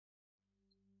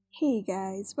Hey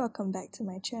guys, welcome back to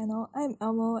my channel. I'm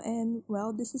Elmo and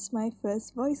well, this is my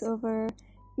first voiceover.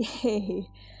 Yay!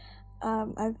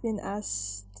 I've been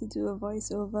asked to do a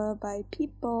voiceover by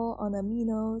people on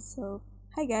Amino, so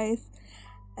hi guys!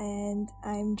 And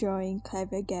I'm drawing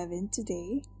Klavier Gavin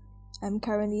today. I'm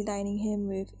currently lining him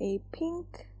with a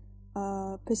pink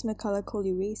Prismacolour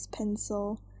Col-erase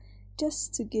pencil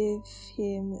just to give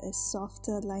him a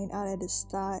softer line art at the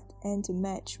start and to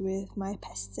match with my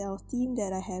pastel theme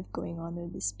that I have going on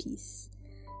in this piece.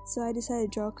 So I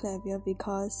decided to draw Klavier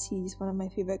because he's one of my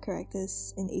favorite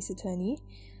characters in Ace Attorney.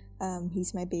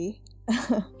 He's my bae.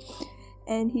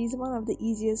 And he's one of the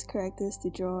easiest characters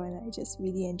to draw and I just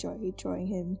really enjoy drawing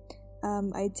him.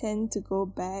 I tend to go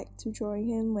back to drawing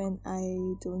him when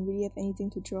I don't really have anything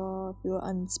to draw, feel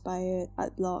uninspired,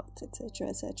 art blocked, etc,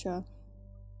 etc.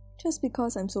 Just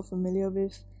because I'm so familiar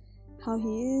with how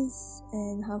he is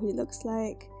and how he looks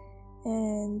like,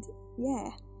 and yeah.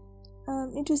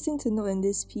 Interesting to note in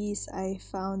this piece, I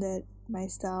found that my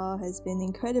style has been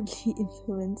incredibly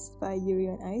influenced by Yuri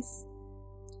on Ice.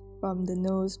 From the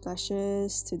nose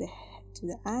blushes to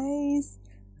the eyes,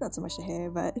 not so much the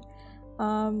hair, but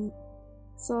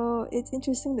so it's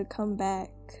interesting to come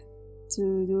back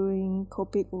to doing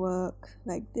Copic work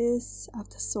like this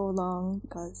after so long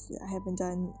because I haven't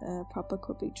done a proper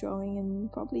Copic drawing in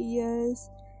probably years,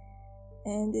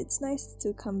 and it's nice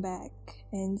to come back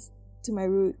and to my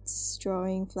roots,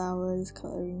 drawing flowers,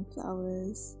 coloring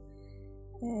flowers,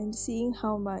 and seeing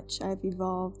how much I've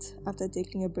evolved after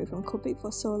taking a break from Copic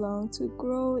for so long to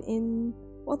grow in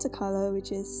watercolor,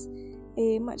 which is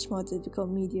a much more difficult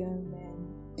medium, and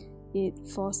it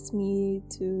forced me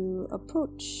to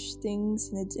approach things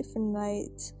in a different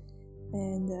light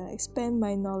and expand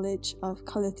my knowledge of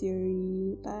color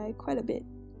theory by quite a bit.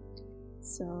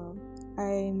 So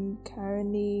I'm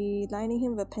currently lining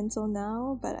him with a pencil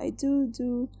now, but I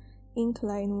do ink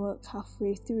line work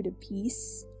halfway through the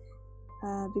piece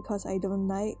because I don't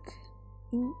like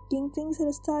inking things at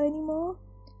the start anymore.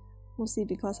 Mostly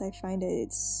because I find that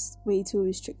it's way too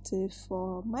restrictive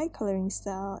for my coloring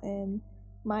style and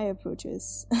my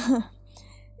approaches.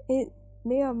 It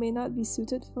may or may not be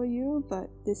suited for you, but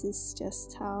this is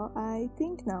just how I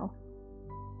think now.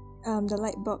 The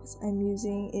light box I'm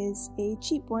using is a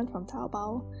cheap one from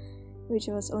Taobao, which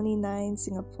was only 9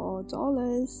 Singapore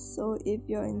dollars. So if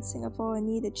you're in Singapore and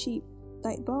need a cheap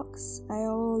light box,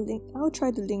 I'll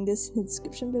try to link this in the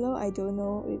description below. I don't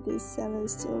know if this seller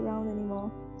is still around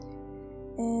anymore.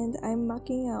 And I'm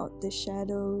marking out the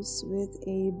shadows with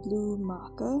a blue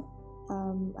marker.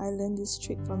 I learned this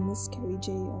trick from Miss Carrie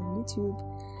J on YouTube,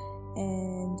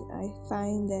 and I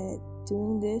find that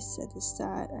doing this at the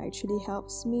start actually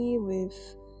helps me with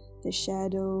the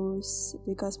shadows,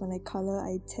 because when I color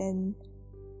I tend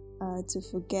to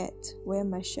forget where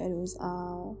my shadows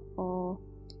are, or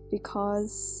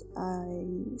because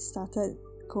I started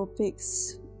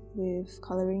Copics with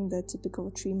coloring the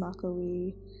typical 3 marker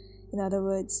way. In other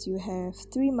words, you have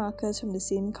 3 markers from the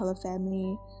same color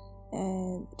family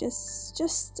and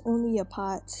just only a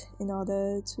part in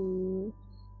order to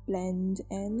blend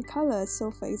and color.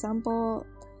 So for example,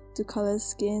 to color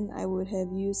skin, I would have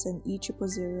used an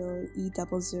E000,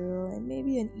 E00, and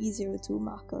maybe an E02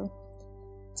 marker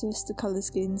just to color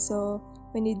skin. So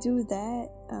when you do that,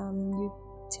 you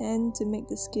tend to make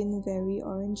the skin very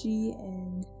orangey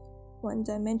and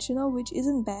one-dimensional, which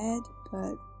isn't bad,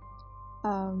 but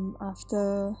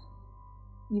after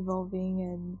evolving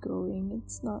and growing,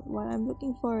 it's not what I'm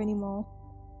looking for anymore.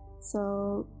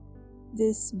 So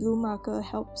this blue marker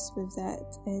helps with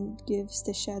that and gives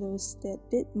the shadows that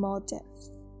bit more depth.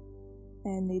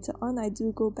 And later on I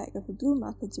do go back with a blue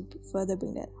marker to further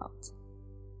bring that out.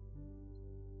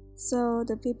 So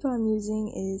the paper I'm using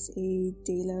is a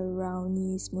Daler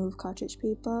Rowney smooth cartridge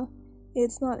paper.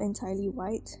 It's not entirely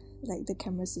white like the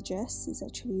camera suggests, it's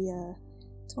actually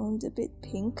toned a bit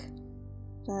pink,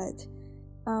 but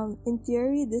in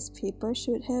theory, this paper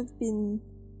should have been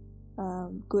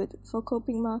good for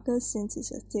Copic markers since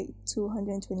it's a thick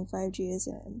 225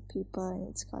 GSM paper and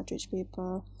it's cartridge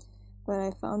paper, but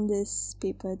I found this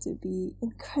paper to be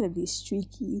incredibly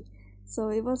streaky, so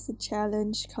it was a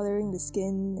challenge coloring the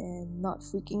skin and not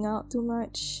freaking out too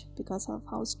much because of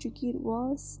how streaky it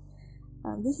was.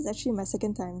 This is actually my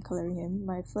second time coloring him.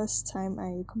 My first time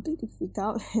I completely freaked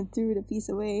out and threw the piece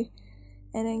away,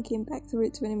 and then came back to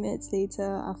it 20 minutes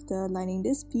later after lining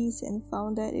this piece and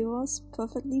found that it was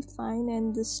perfectly fine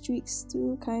and the streaks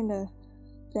do kinda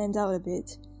blend out a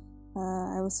bit.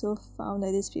 I also found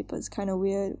that this paper is kinda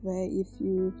weird, where if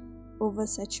you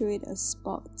oversaturate a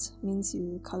spot, means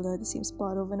you color the same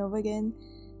spot over and over again,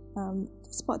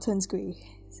 the spot turns grey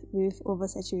with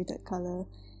oversaturated color,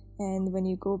 and when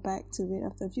you go back to it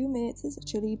after a few minutes, it's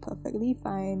actually perfectly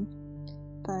fine.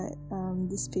 But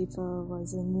this paper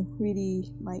wasn't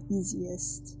really my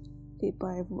easiest paper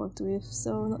I've worked with,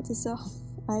 so note to self,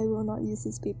 I will not use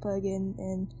this paper again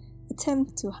and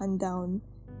attempt to hunt down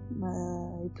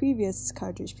my previous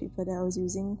cartridge paper that I was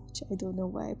using, which I don't know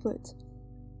where I put.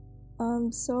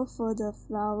 So for the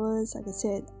flowers, like I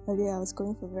said earlier, I was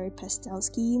going for a very pastel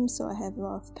scheme, so I have a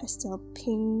lot of pastel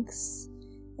pinks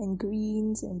and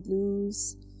greens and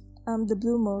blues. The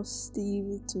blue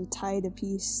mostly to tie the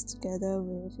piece together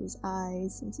with his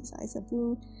eyes, since his eyes are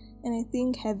blue, and I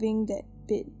think having that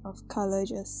bit of colour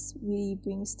just really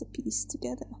brings the piece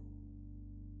together.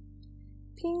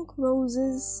 Pink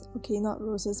roses, okay, not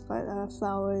roses but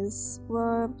flowers,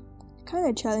 were kind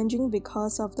of challenging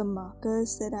because of the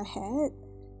markers that I had.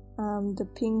 The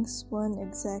pinks weren't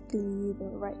exactly the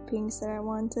right pinks that I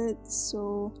wanted,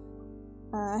 so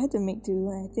I had to make do,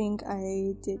 and I think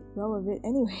I did well with it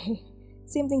anyway.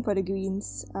 Same thing for the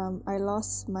greens. I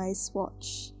lost my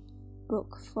swatch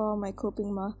book for my Copic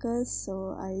markers,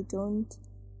 so I don't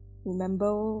remember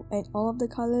all of the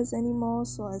colors anymore.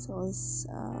 So as I was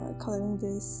coloring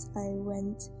this, I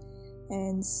went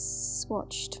and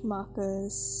swatched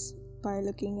markers by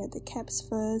looking at the caps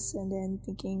first and then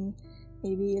thinking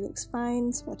maybe it looks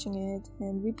fine, swatching it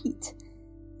and repeat.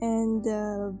 And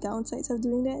the downsides of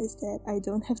doing that is that I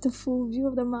don't have the full view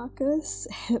of the markers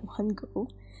at one go.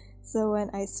 So when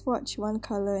I swatch one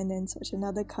color and then swatch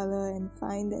another color and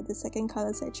find that the second color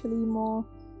is actually more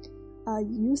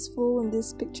useful in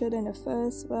this picture than the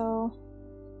first, well,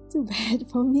 too bad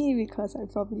for me because I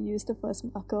probably used the first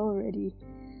marker already.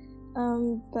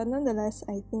 But nonetheless,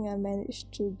 I think I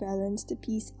managed to balance the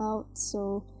piece out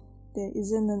so there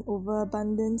isn't an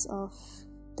overabundance of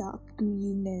dark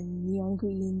green and neon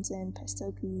greens and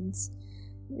pastel greens,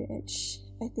 which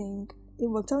I think it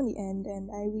worked out in the end,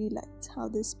 and I really liked how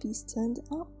this piece turned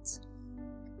out.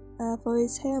 For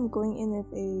his hair, I'm going in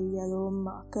with a yellow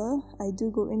marker. I do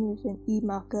go in with an E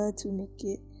marker to make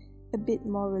it a bit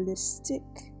more realistic,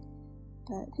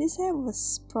 but his hair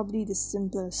was probably the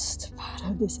simplest part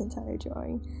of this entire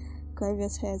drawing.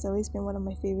 Klavier's hair has always been one of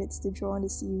my favorites to draw in the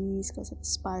series because of the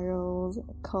spirals and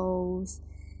the curls,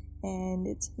 and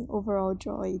it's an overall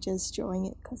joy just drawing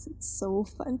it because it's so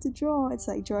fun to draw. It's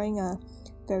like drawing a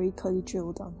very curly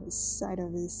drill down his side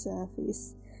of his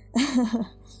face.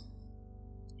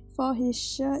 For his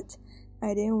shirt,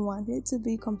 I didn't want it to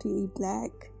be completely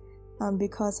black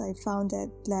because I found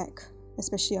that black,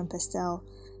 especially on pastel,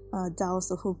 dulls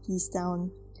the whole piece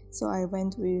down. So I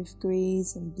went with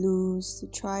greys and blues to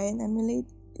try and emulate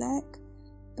black,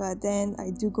 but then I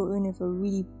do go in with a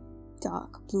really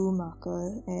dark blue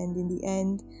marker, and in the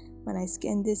end, when I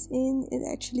scan this in, it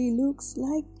actually looks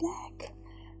like black.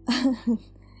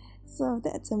 So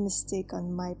that's a mistake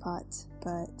on my part,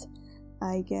 but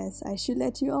I guess I should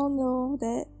let you all know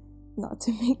that not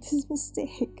to make this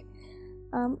mistake.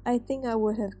 I think I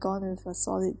would have gone with a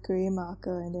solid grey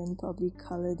marker and then probably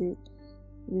coloured it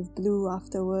with blue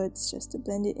afterwards just to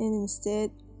blend it in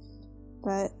instead,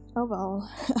 but oh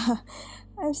well.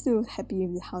 I'm still happy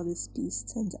with how this piece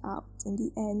turned out in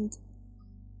the end.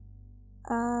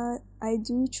 I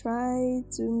do try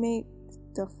to make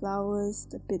the flowers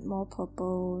a bit more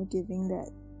purple, giving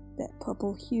that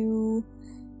purple hue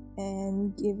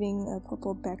and giving a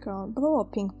purple or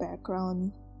pink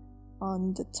background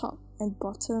on the top and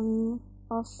bottom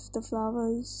of the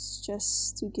flowers,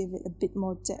 just to give it a bit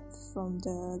more depth from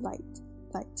the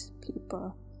light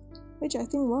paper, which I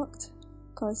think worked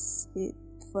because it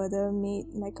further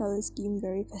made my color scheme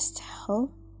very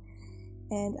pastel,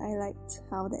 and I liked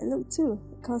how that looked too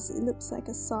because it looks like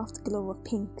a soft glow of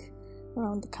pink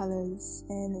around the colors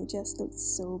and it just looks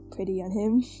so pretty on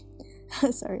him.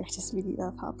 Sorry, I just really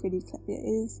love how pretty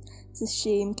Klavier is. It's a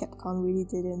shame Capcom really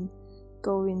didn't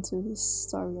go into his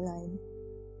storyline.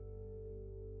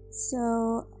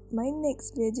 So my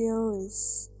next video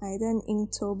is either an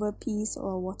Inktober piece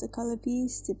or a watercolor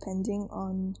piece, depending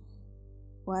on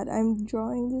what I'm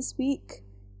drawing this week.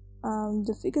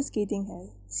 The figure skating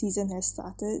season has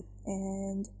started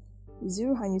and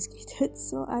Zuru Hanyu skated,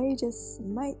 so I just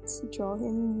might draw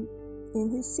him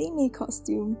in his Seimei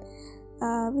costume.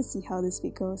 We'll see how this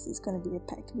week goes. It's gonna be a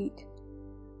packed week.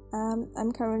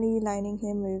 I'm currently lining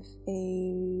him with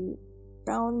a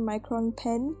brown Micron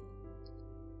pen.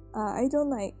 I don't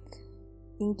like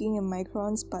inking in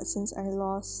microns, but since I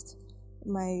lost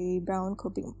my brown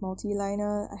Copic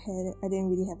multi-liner, I didn't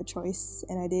really have a choice,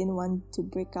 and I didn't want to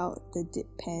break out the dip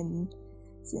pen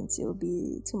since it would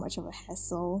be too much of a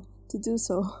hassle to do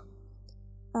so.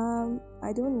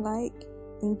 I don't like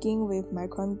inking with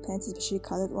Micron pens, especially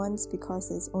colored ones, because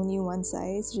there's only one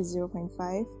size, which is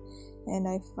 0.5, and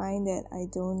I find that I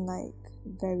don't like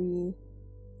very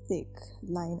thick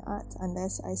line art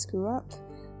unless I screw up,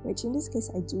 which in this case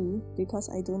I do, because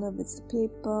I don't know if it's the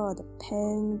paper or the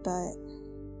pen, but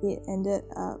it ended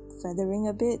up feathering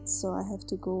a bit, so I have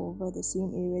to go over the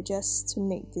seam area just to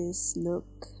make this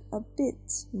look a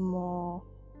bit more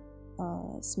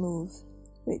smooth,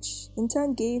 which in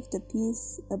turn gave the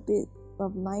piece a bit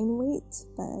of line weight,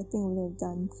 but I think we would have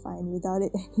done fine without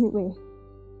it anyway.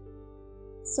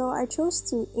 So I chose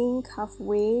to ink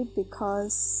halfway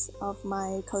because of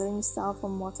my coloring style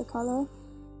from watercolor.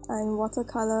 In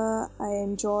watercolor, I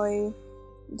enjoy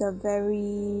the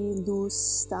very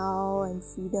loose style and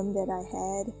freedom that I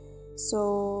had.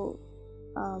 So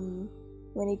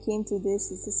when it came to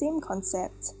this, it's the same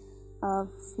concept of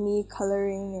me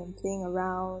coloring and playing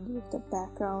around with the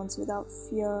backgrounds without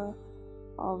fear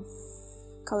of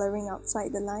coloring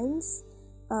outside the lines.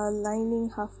 Lining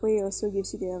halfway also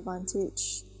gives you the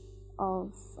advantage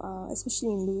of, especially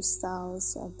in loose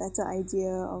styles, a better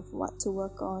idea of what to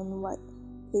work on, what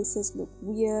places look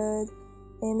weird.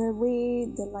 In a way,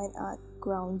 the line art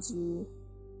grounds you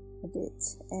a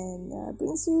bit and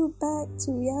brings you back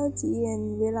to reality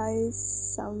and realize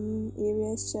some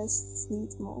areas just need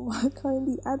more work on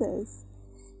the others.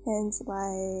 Hence why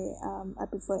I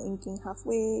prefer inking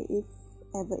halfway, if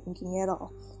ever inking at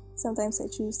all. Sometimes I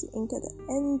choose to ink at the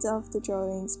end of the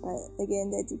drawings, but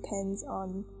again, that depends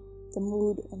on the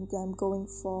mood that I'm going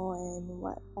for and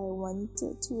what I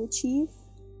wanted to achieve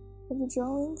with the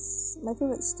drawings. My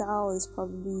favorite style is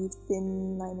probably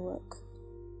thin line work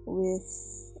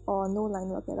or no line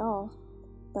work at all,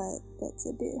 but that's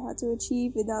a bit hard to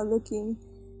achieve without look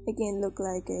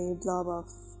like a blob of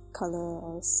color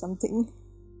or something.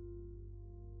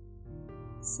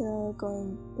 So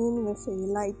going in with a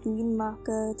light green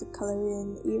marker to color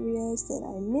in areas that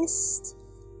I missed,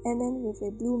 and then with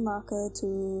a blue marker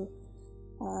to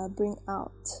bring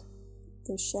out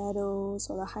the shadows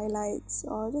or the highlights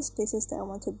or just places that I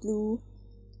wanted blue.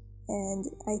 And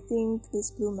I think this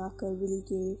blue marker really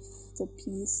gave the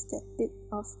piece that bit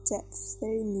of depth that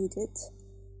it needed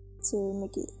to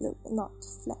make it look not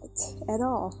flat at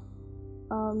all.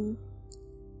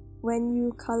 When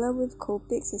you color with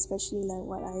Copics, especially like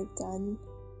what I've done,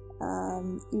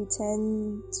 you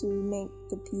tend to make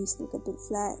the piece look a bit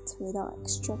flat without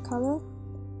extra color.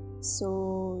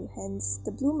 So hence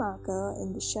the blue marker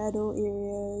in the shadow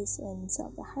areas and some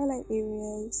of the highlight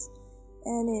areas,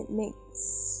 and it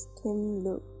makes him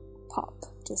look pop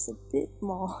just a bit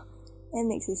more and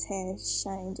makes his hair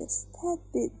shine just that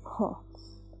bit more.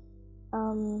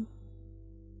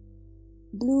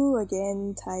 Blue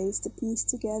again ties the piece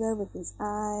together with his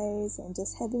eyes, and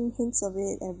just having hints of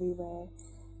it everywhere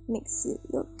makes it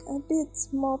look a bit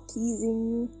more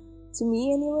pleasing to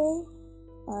me anyway.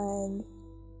 And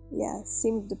yeah,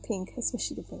 same with the pink,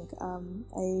 especially the pink.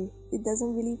 It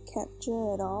doesn't really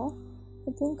capture at all,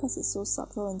 I think, because it's so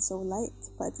subtle and so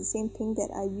light, but it's the same pink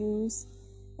that I use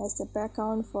as the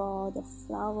background for the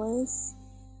flowers.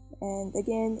 And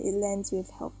again, it lends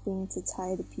with helping to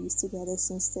tie the piece together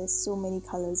since there's so many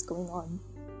colors going on.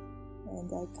 And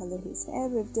I color his hair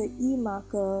with the E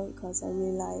marker because I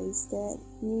realized that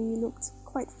he looked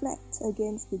quite flat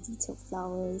against the detailed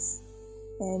flowers.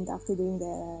 And after doing that,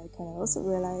 I kind of also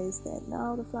realized that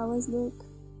now the flowers look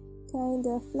kind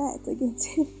of flat against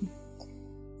him.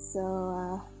 So,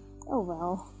 oh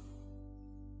well.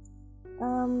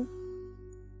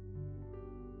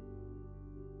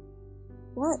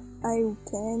 What I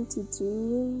plan to do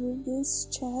with this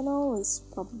channel is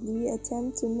probably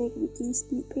attempt to make weekly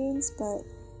speed paints, but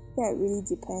that really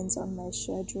depends on my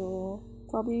schedule.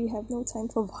 Probably have no time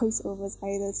for voiceovers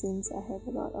either, since I have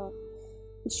a lot of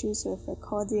issues with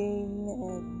recording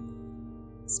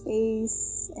and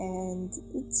space, and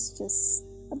it's just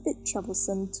a bit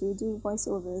troublesome to do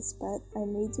voiceovers, but I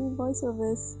may do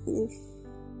voiceovers if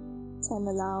time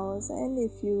allows, and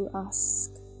if you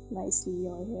ask nicely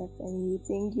or you have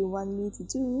anything you want me to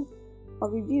do or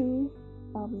review,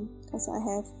 because I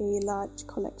have a large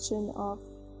collection of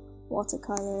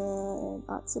watercolor and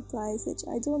art supplies which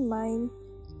I don't mind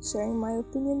sharing my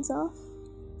opinions of,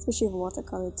 especially with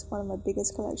watercolor. It's one of my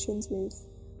biggest collections with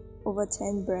over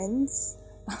 10 brands.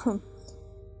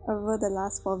 Over the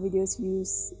last 4 videos you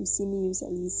see me use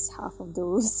at least half of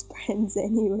those brands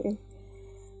anyway.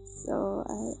 So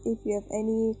if you have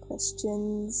any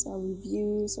questions or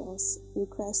reviews or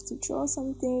requests to draw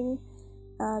something,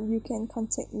 you can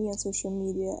contact me on social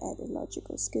media at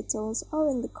Illogical Skittles or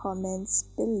in the comments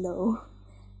below,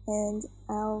 and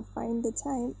I'll find the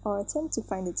time or attempt to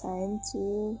find the time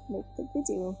to make the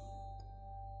video.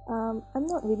 I'm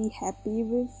not really happy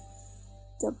with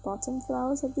the bottom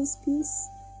flowers of this piece,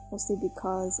 mostly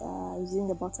because I'm using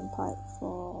the bottom part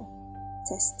for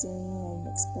testing and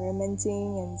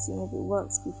experimenting and seeing if it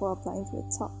works before applying to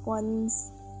the top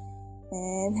ones,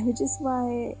 and which is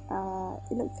why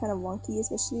it looked kind of wonky,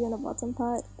 especially on the bottom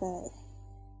part, but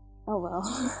oh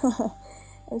well.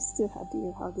 I'm still happy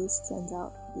with how this turned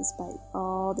out despite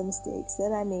all the mistakes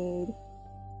that I made.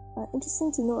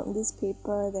 Interesting to note on this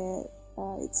paper that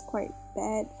it's quite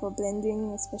bad for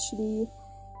blending, especially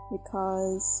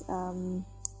because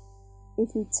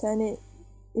if you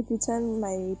turn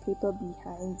my paper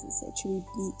behind, it actually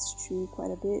bleeds through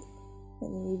quite a bit,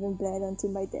 and it even bled onto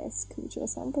my desk, which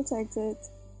was unprotected.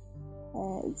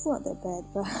 It's not that bad,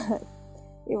 but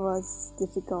it was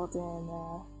difficult, and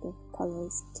the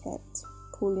colors kept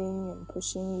pulling and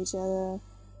pushing each other,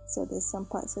 so there's some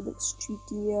parts that look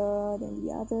streakier than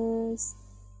the others,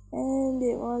 and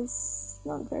it was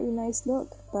not a very nice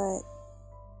look, but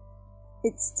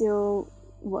it still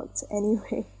worked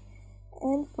anyway.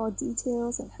 And for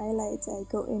details and highlights, I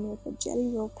go in with a Jelly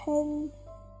Roll pen,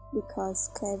 because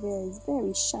Klavier is a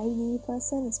very shiny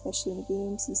person, especially in the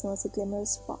games. He's known as a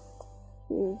glamorous fop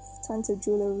with tons of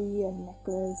jewelry and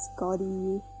necklace,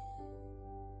 gaudy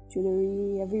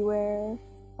jewelry everywhere.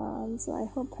 So I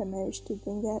hope I managed to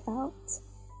bring that out,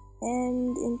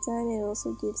 and in turn it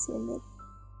also gives him a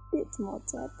bit more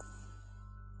depth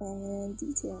and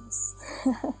details.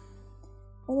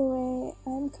 Anyway,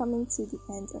 I'm coming to the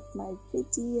end of my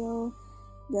video.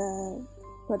 The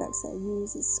products I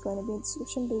use is going to be in the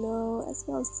description below, as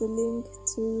well as the link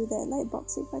to that light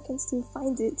box if I can still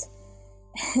find it.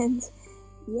 And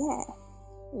yeah,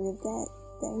 with that,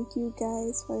 thank you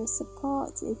guys for your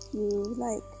support. If you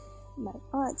like my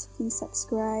art, please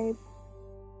subscribe,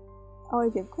 or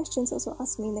if you have questions, also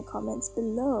ask me in the comments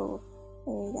below.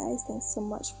 Anyway guys, thanks so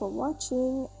much for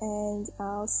watching, and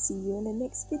I'll see you in the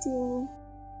next video.